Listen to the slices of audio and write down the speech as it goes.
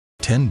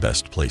10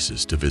 best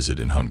places to visit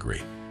in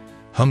Hungary.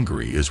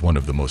 Hungary is one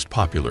of the most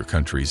popular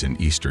countries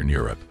in Eastern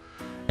Europe,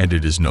 and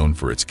it is known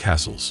for its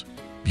castles,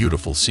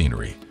 beautiful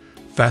scenery,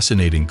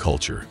 fascinating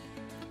culture,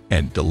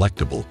 and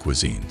delectable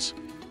cuisines.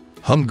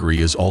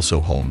 Hungary is also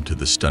home to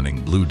the stunning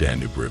blue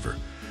Danube River,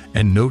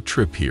 and no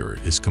trip here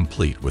is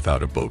complete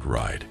without a boat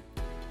ride.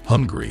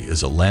 Hungary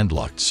is a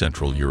landlocked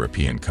Central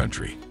European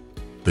country.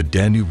 The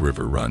Danube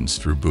River runs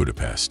through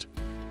Budapest,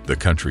 the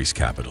country's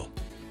capital.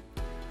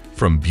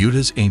 From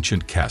Buda's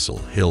ancient castle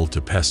hill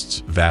to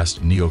Pest's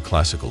vast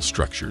neoclassical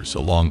structures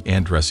along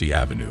Andrassy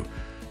Avenue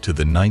to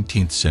the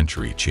 19th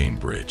century chain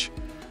bridge,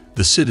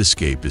 the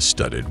cityscape is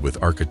studded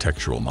with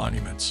architectural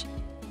monuments.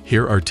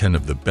 Here are 10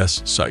 of the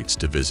best sites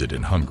to visit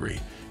in Hungary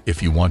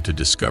if you want to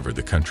discover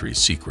the country's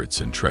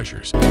secrets and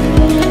treasures. 10.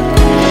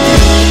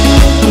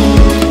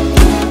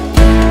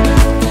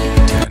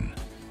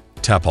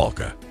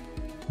 Tapolca.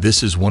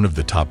 This is one of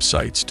the top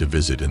sites to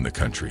visit in the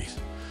country,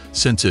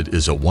 since it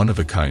is a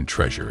one-of-a-kind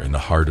treasure in the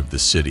heart of the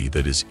city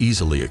that is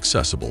easily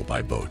accessible by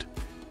boat.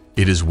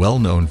 It is well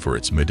known for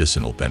its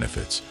medicinal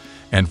benefits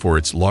and for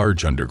its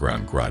large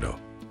underground grotto.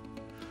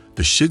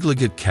 The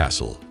Szigligeti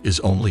Castle is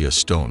only a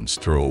stone's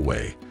throw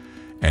away,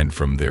 and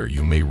from there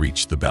you may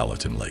reach the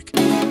Balaton Lake.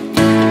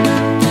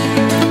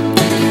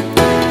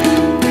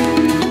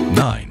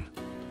 9.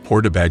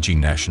 Hortobágy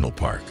National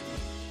Park.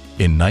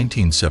 In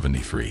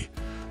 1973,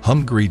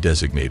 Hungary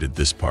designated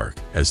this park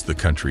as the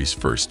country's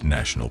first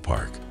national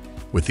park.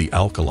 With the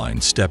alkaline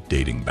steppe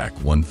dating back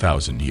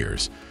 1,000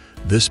 years,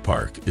 this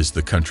park is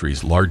the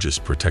country's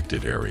largest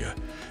protected area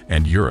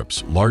and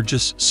Europe's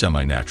largest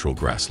semi-natural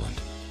grassland.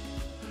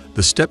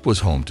 The steppe was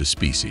home to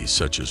species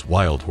such as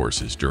wild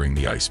horses during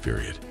the ice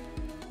period.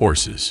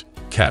 Horses,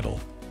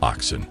 cattle,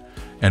 oxen,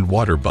 and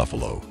water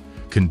buffalo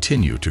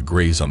continue to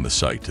graze on the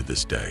site to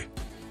this day.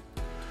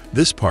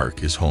 This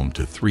park is home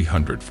to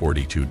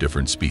 342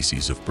 different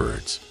species of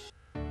birds.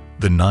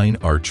 The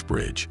Nine-Arch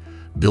Bridge,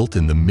 built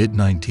in the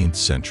mid-19th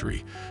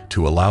century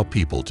to allow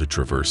people to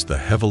traverse the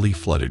heavily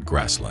flooded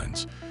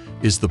grasslands,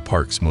 is the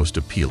park's most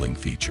appealing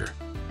feature.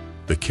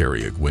 The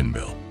Carriag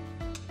Windmill,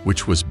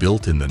 which was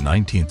built in the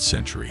 19th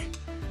century,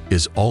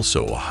 is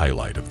also a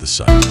highlight of the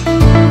site.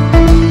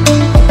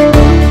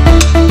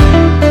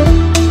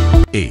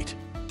 8.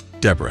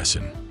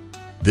 Debrecen.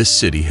 This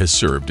city has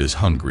served as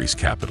Hungary's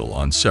capital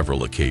on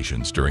several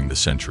occasions during the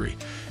century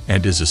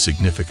and is a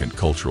significant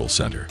cultural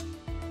center.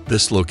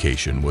 This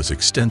location was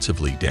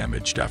extensively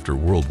damaged after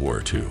World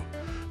War II,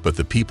 but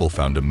the people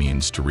found a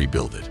means to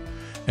rebuild it,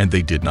 and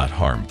they did not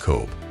harm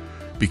Kobe,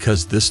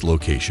 because this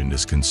location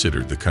is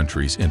considered the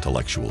country's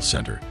intellectual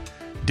center,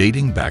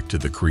 dating back to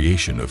the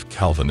creation of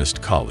Calvinist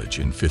College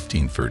in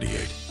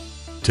 1538.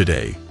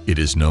 Today, it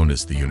is known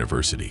as the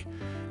university,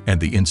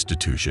 and the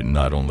institution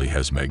not only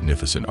has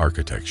magnificent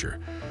architecture,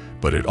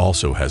 but it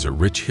also has a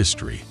rich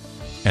history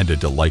and a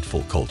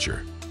delightful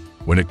culture.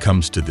 When it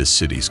comes to this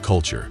city's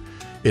culture,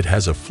 it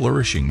has a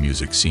flourishing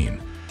music scene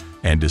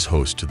and is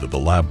host to the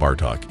Béla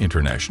Bartók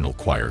International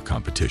Choir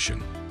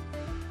Competition.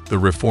 The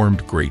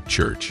Reformed Great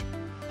Church,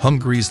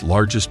 Hungary's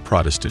largest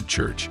Protestant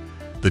church,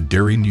 the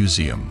Dairy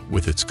Museum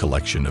with its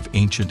collection of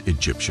ancient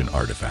Egyptian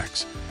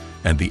artifacts,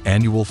 and the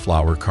annual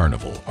Flower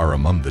Carnival are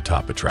among the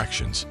top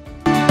attractions.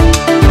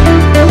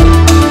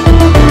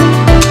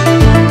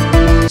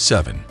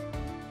 7.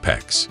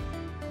 Pest.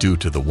 Due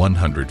to the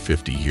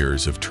 150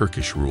 years of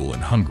Turkish rule in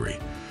Hungary,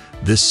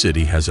 this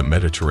city has a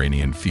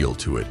Mediterranean feel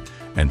to it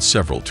and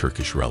several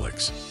Turkish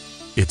relics.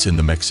 It's in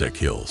the Mecsek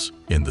Hills,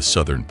 in the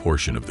southern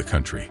portion of the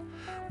country,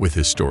 with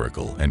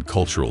historical and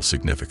cultural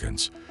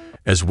significance,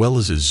 as well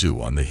as a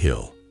zoo on the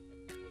hill.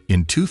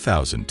 In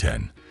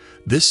 2010,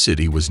 this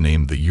city was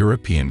named the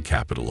European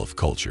Capital of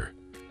Culture.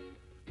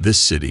 This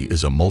city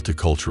is a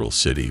multicultural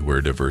city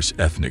where diverse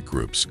ethnic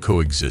groups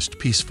coexist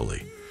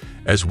peacefully,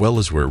 as well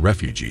as where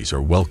refugees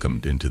are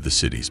welcomed into the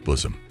city's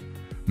bosom,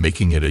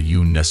 making it a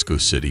UNESCO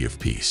City of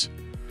Peace.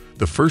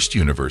 The first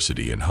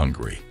university in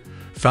Hungary,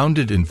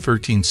 founded in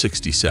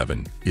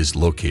 1367, is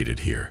located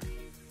here.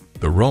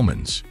 The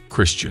Romans,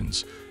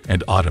 Christians,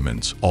 and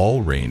Ottomans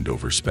all reigned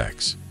over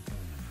Speks.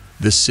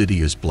 This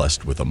city is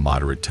blessed with a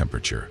moderate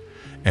temperature,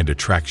 and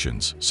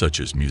attractions such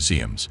as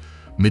museums,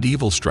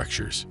 medieval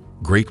structures,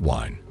 great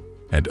wine,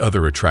 and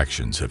other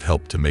attractions have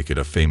helped to make it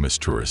a famous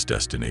tourist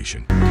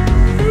destination.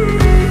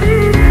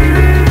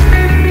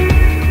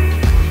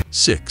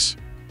 6.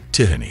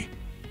 Tihany.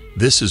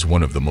 This is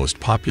one of the most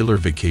popular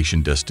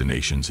vacation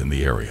destinations in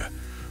the area,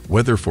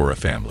 whether for a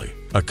family,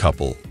 a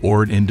couple,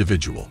 or an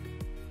individual.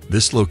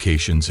 This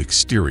location's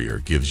exterior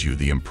gives you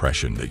the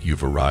impression that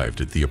you've arrived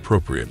at the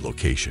appropriate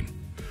location,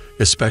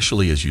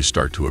 especially as you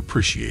start to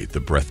appreciate the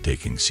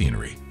breathtaking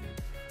scenery.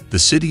 The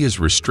city is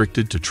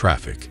restricted to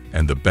traffic,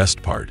 and the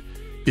best part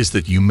is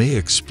that you may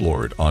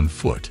explore it on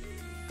foot.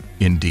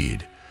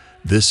 Indeed,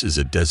 this is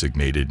a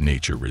designated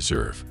nature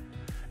reserve,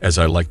 as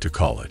I like to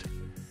call it.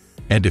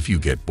 And if you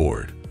get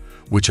bored,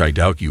 which I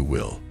doubt you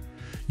will,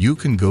 You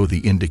can go the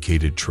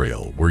indicated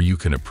trail where you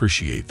can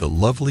appreciate the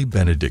lovely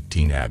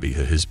Benedictine Abbey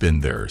that has been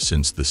there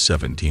since the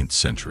 17th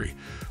century,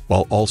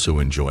 while also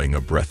enjoying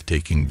a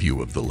breathtaking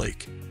view of the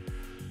lake.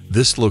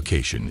 This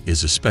location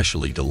is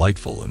especially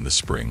delightful in the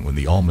spring when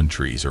the almond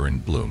trees are in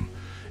bloom,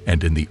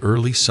 and in the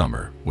early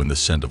summer when the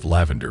scent of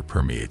lavender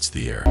permeates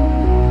the air.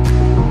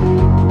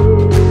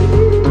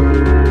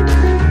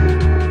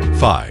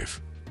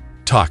 5.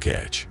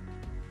 Takács.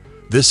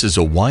 This is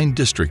a wine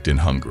district in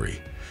Hungary,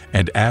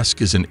 and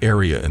Ask is an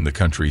area in the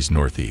country's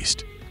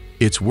northeast.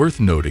 It's worth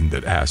noting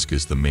that Ask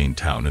is the main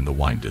town in the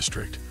wine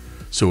district,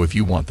 so if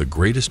you want the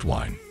greatest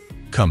wine,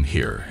 come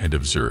here and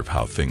observe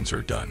how things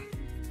are done.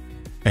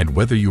 And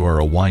whether you are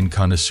a wine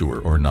connoisseur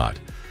or not,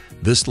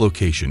 this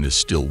location is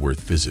still worth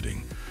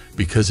visiting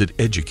because it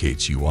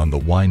educates you on the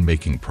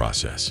winemaking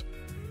process.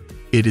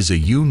 It is a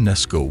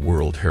UNESCO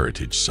World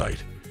Heritage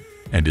Site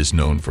and is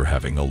known for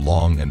having a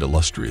long and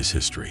illustrious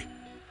history.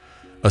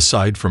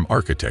 Aside from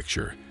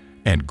architecture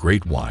and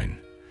great wine,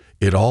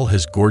 it all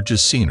has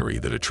gorgeous scenery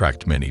that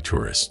attract many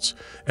tourists,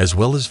 as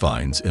well as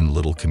vines in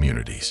little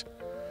communities.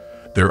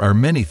 There are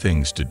many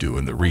things to do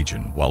in the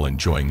region while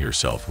enjoying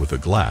yourself with a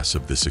glass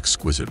of this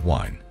exquisite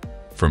wine,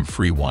 from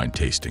free wine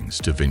tastings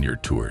to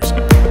vineyard tours.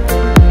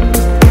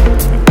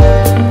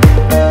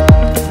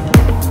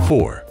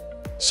 4.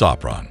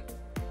 Sopron.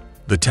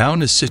 The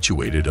town is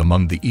situated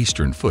among the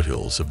eastern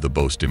foothills of the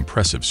most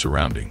impressive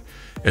surrounding,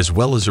 as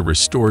well as a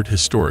restored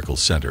historical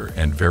center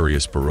and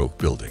various Baroque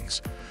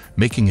buildings,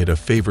 making it a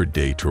favorite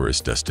day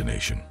tourist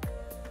destination.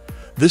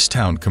 This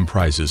town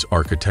comprises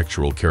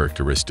architectural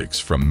characteristics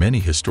from many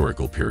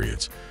historical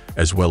periods,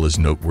 as well as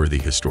noteworthy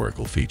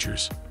historical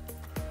features.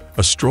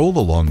 A stroll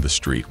along the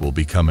street will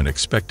become an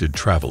expected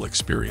travel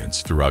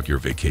experience throughout your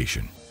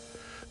vacation.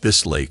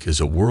 This lake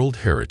is a World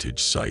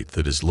Heritage Site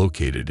that is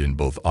located in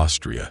both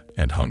Austria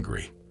and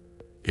Hungary.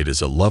 It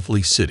is a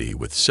lovely city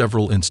with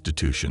several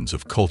institutions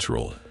of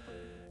cultural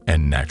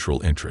and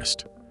natural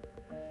interest.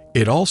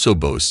 It also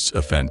boasts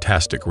a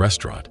fantastic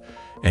restaurant,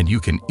 and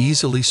you can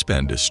easily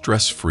spend a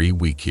stress-free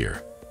week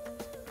here.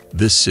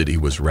 This city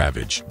was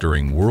ravaged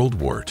during World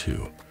War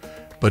II,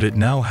 but it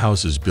now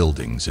houses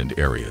buildings and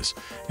areas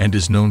and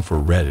is known for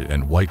red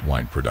and white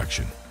wine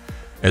production,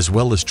 as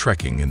well as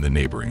trekking in the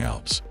neighboring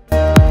Alps.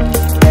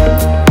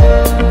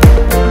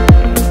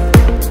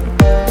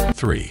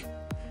 3.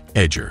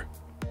 Eger.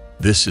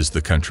 This is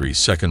the country's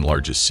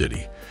second-largest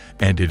city,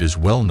 and it is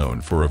well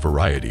known for a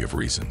variety of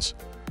reasons.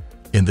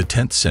 In the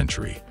 10th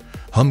century,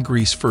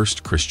 Hungary's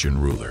first Christian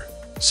ruler,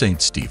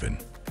 Saint Stephen,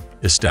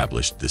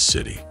 established this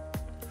city.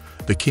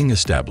 The king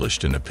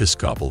established an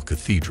episcopal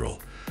cathedral,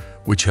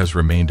 which has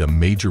remained a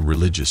major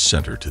religious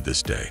center to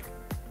this day.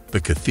 The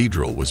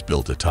cathedral was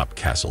built atop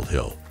Castle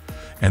Hill,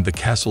 and the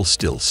castle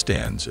still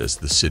stands as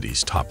the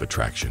city's top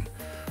attraction,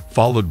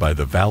 followed by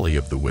the Valley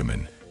of the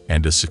Women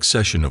and a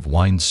succession of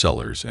wine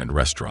cellars and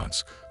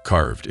restaurants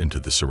carved into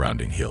the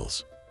surrounding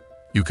hills.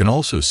 You can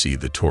also see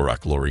the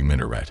Torok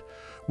minaret,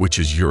 which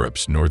is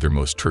Europe's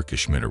northernmost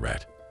Turkish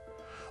minaret.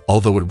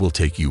 Although it will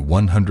take you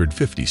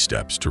 150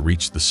 steps to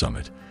reach the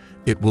summit,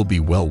 it will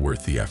be well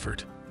worth the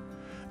effort.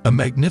 A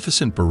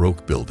magnificent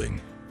Baroque building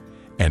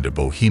and a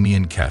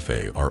bohemian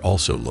cafe are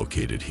also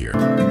located here.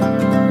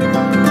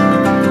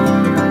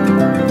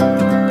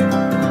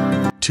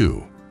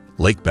 2.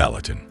 Lake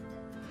Balaton.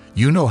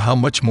 You know how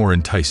much more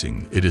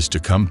enticing it is to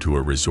come to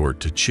a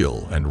resort to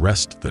chill and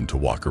rest than to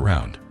walk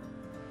around.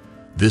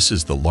 This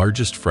is the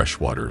largest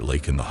freshwater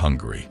lake in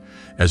Hungary,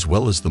 as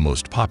well as the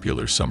most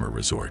popular summer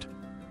resort.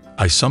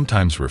 I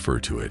sometimes refer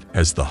to it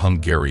as the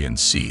Hungarian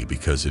Sea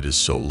because it is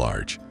so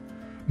large.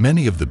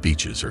 Many of the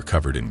beaches are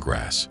covered in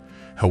grass.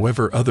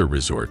 However, other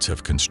resorts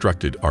have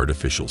constructed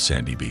artificial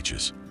sandy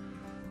beaches.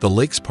 The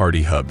lake's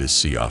party hub is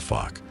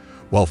Siafok,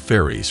 while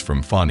ferries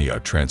from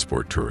Fania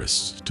transport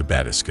tourists to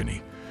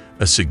Budapest,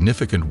 a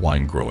significant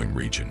wine-growing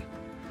region.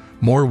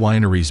 More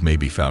wineries may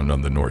be found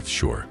on the north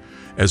shore,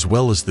 as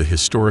well as the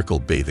historical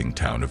bathing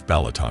town of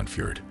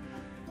Balatonfjord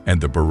and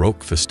the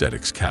Baroque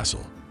Festetics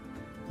Castle.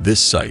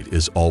 This site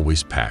is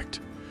always packed,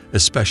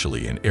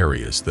 especially in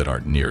areas that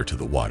aren't near to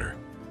the water.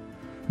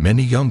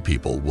 Many young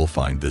people will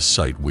find this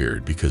site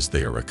weird because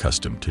they are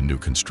accustomed to new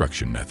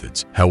construction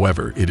methods.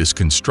 However, it is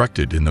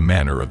constructed in the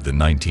manner of the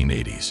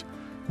 1980s,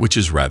 which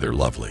is rather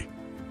lovely.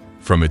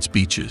 From its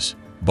beaches,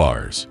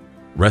 bars,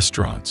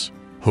 restaurants,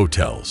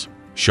 hotels,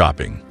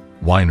 shopping,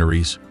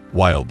 wineries,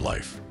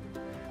 wildlife,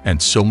 and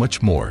so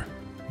much more,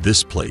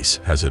 this place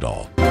has it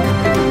all.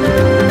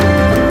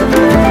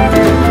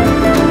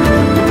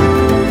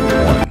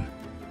 1.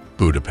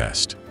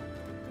 Budapest.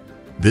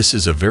 This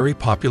is a very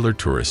popular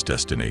tourist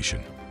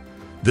destination.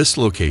 This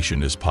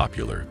location is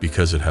popular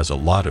because it has a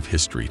lot of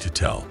history to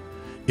tell.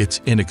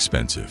 It's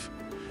inexpensive.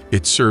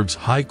 It serves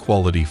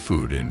high-quality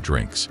food and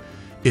drinks.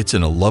 It's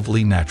in a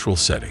lovely natural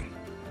setting.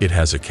 It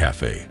has a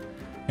cafe,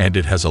 and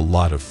it has a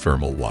lot of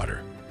thermal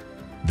water.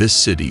 This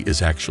city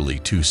is actually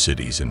two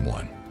cities in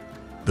one.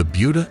 The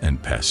Buda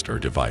and Pest are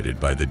divided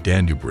by the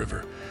Danube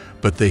River,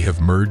 but they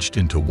have merged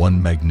into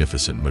one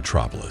magnificent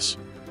metropolis.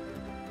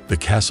 The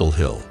Castle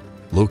Hill,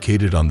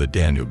 located on the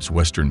Danube's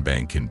western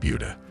bank in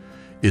Buda,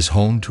 is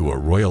home to a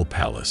royal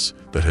palace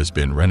that has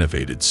been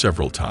renovated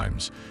several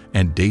times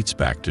and dates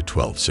back to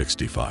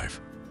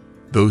 1265.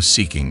 Those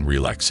seeking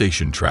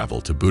relaxation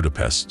travel to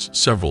Budapest's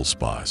several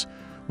spas,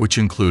 which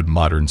include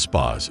modern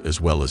spas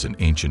as well as an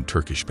ancient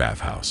Turkish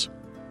bathhouse.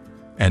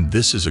 And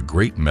this is a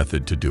great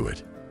method to do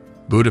it.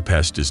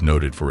 Budapest is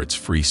noted for its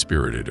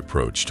free-spirited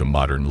approach to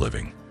modern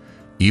living.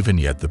 Even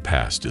yet, the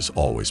past is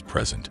always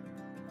present.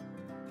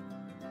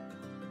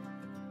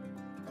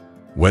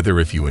 Whether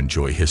if you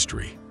enjoy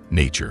history,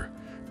 nature,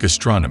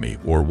 gastronomy,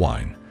 or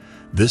wine,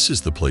 this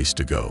is the place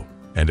to go,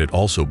 and it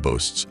also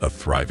boasts a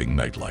thriving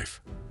nightlife.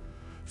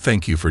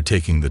 Thank you for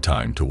taking the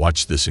time to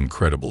watch this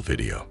incredible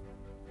video.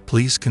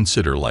 Please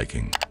consider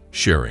liking,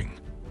 sharing,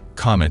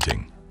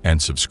 commenting,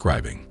 and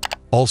subscribing.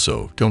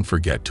 Also, don't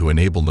forget to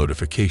enable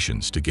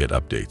notifications to get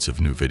updates of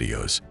new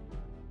videos.